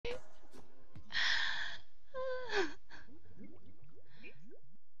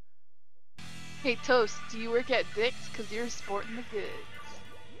Hey Toast, do you work at Dick's? Cause you're sporting the goods.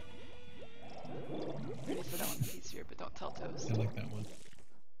 I already said that one's easier, but don't tell Toast. I like that one.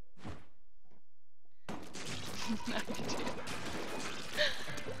 No, you do.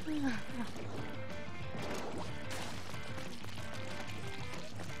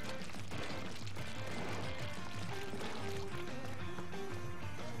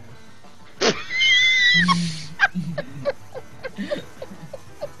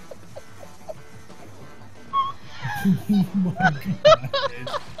 Oh my god.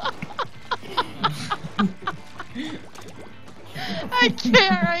 I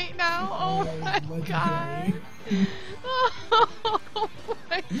can't right now. Oh my god. Oh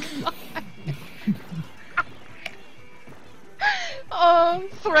my god. Oh,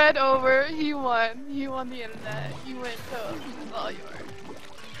 thread over. He won. He won the internet. You win, Toast. It's all yours.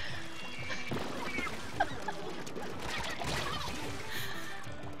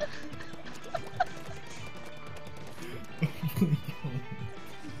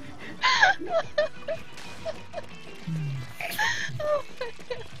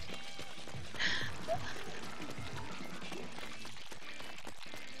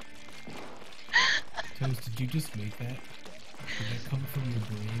 Toast, did you just make that? Did that come from your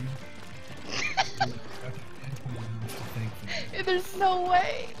brain? There's no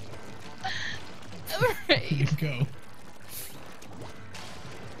way. There you go.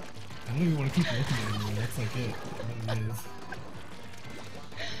 I don't even want to keep looking at it anymore. That's like it. What it is.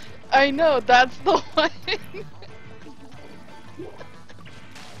 I know, that's the one.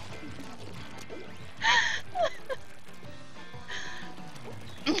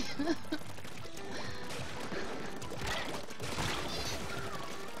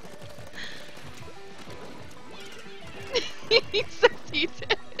 He said he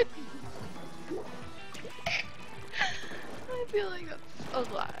did. I feel like that's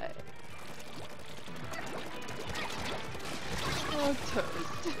a lie. Oh,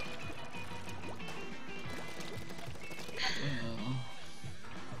 Toast.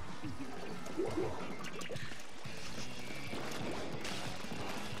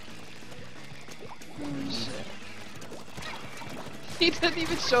 Oh shit. He doesn't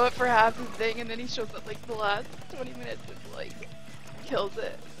even show up for half his thing, and then he shows up like the last 20 minutes and like kills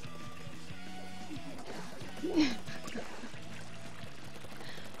it.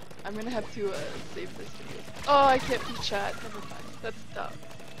 I'm gonna have to save this video. Oh, I can't be chat. Never mind. That's dumb.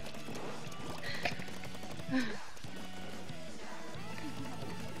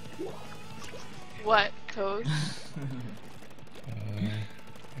 What, Toast?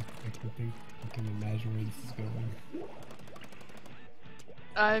 I can imagine where this is going.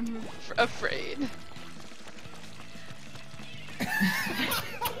 I'm afraid.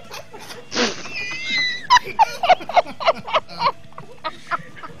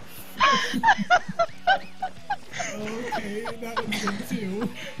 Okay, that was good too.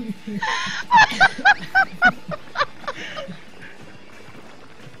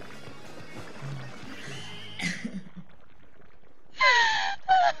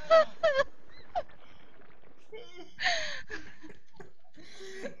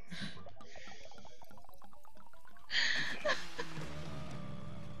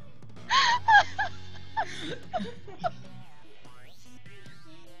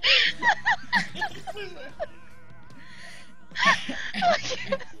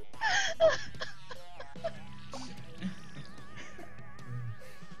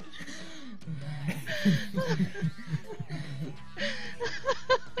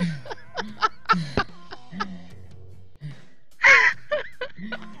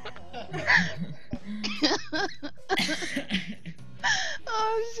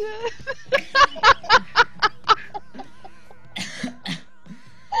 Oh shit.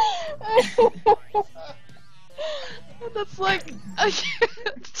 That's like I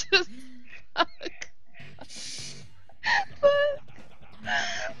can't just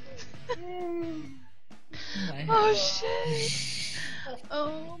oh shit.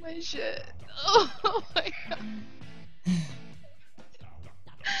 Oh my shit. Oh my god.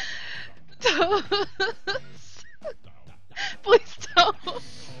 Toast. Please don't.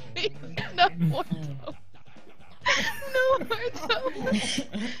 Please, no more toast. No more toast.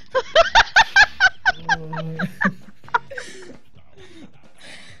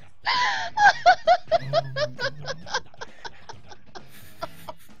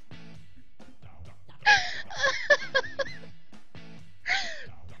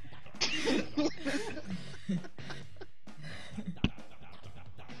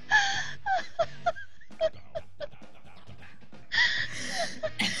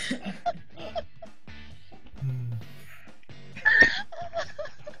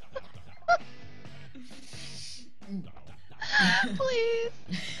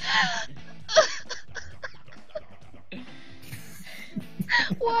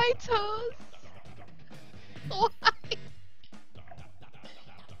 Why Toast? Why?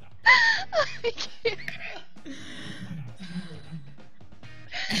 I can't.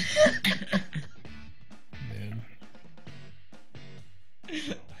 Man.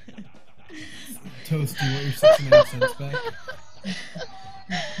 Toast, do you want your 69 cents back?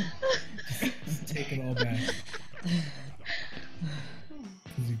 Just take it all back.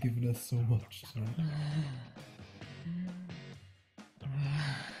 Because you've given us so much tonight.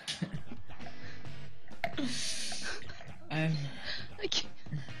 I can't.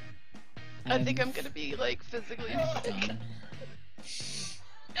 I think I'm gonna be like physically sick.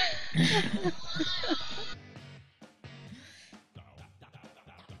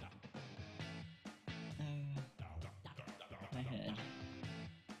 My head.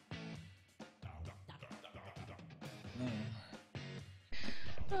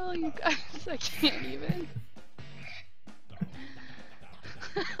 Oh, you guys, I can't even.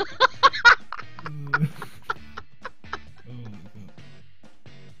 Oh my god.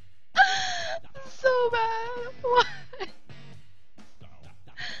 So bad. Why?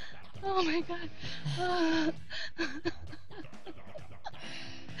 Oh my god.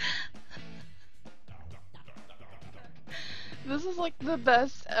 This is like the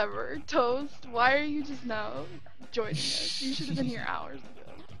best ever. Toast, why are you just now joining us? You should have been here hours ago.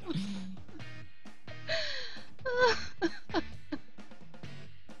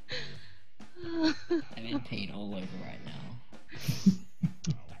 I'm in pain all over right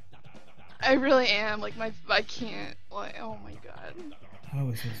now. I really am. Like I can't. Like, oh my god. I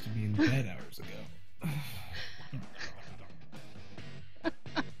was supposed to be in bed hours ago.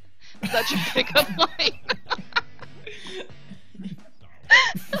 Such a pickup line.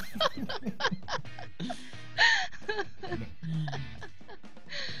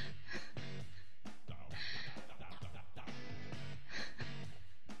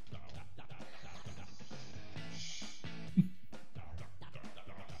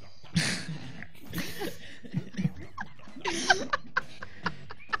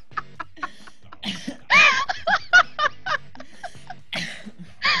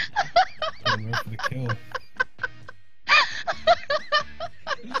 Going right for the kill.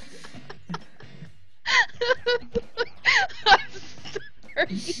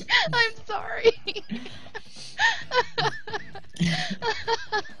 I'm sorry.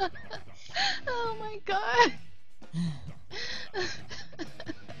 Oh my god.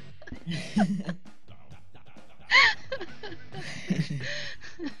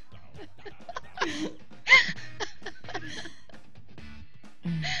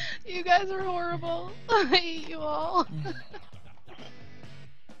 You guys are horrible. I hate you all.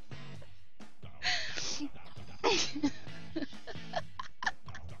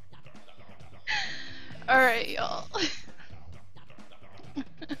 Alright, y'all.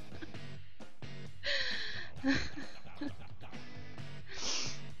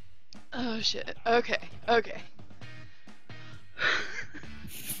 Oh shit. Okay, okay.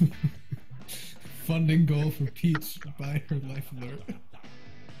 Funding goal for Peach. Buy her life alert.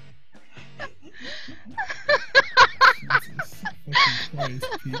 Jesus fucking Christ,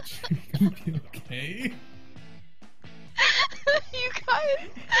 Peach. Are you gonna be okay? You guys.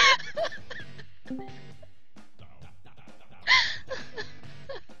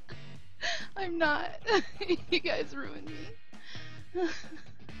 I'm not. You guys ruined me.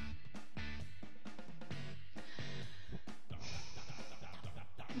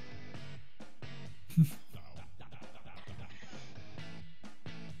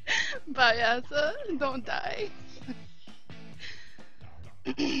 Bye, Asa. Don't die.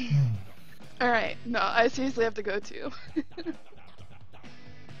 Alright, no, I seriously have to go too.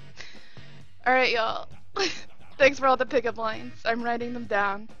 Alright, y'all. Thanks for all the pickup lines. I'm writing them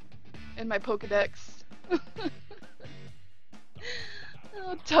down in my Pokedex.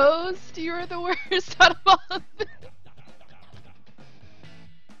 Oh, Toast, you're the worst out of all of them.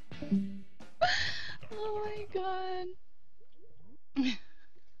 Oh my god.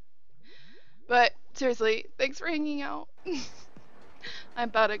 But seriously, thanks for hanging out. I'm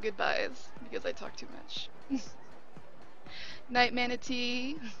bad at goodbyes because I talk too much. Night,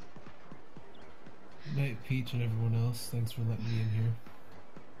 Manatee. Night, Peach, and everyone else. Thanks for letting me in here.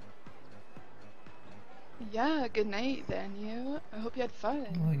 Yeah, good night then, you. I hope you had fun.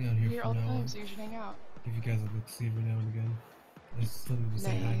 I'll hang out You're here here for all the now time, on. so you should hang out. Give you guys a look-see every now and again. I still need to say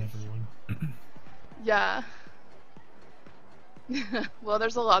hi to Nice. everyone. Yeah. Well,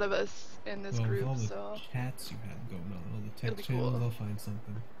 there's a lot of us in this Well, with group, all the so chats you have going on, all the It'll be text channels, cool. I'll find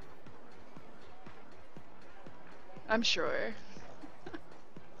something. I'm sure.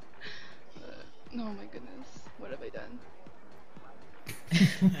 Oh my goodness, what have I done?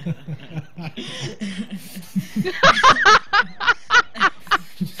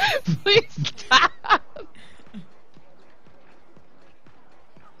 Please stop.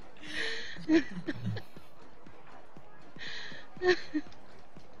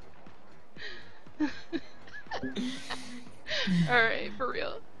 Alright, for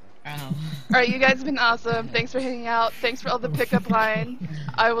real. Ow. Alright, you guys have been awesome. Thanks for hanging out. Thanks for all the pickup lines.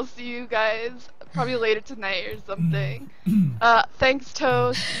 I will see you guys probably later tonight or something. Thanks,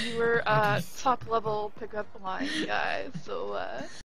 Toast. You were top level pickup line guys. So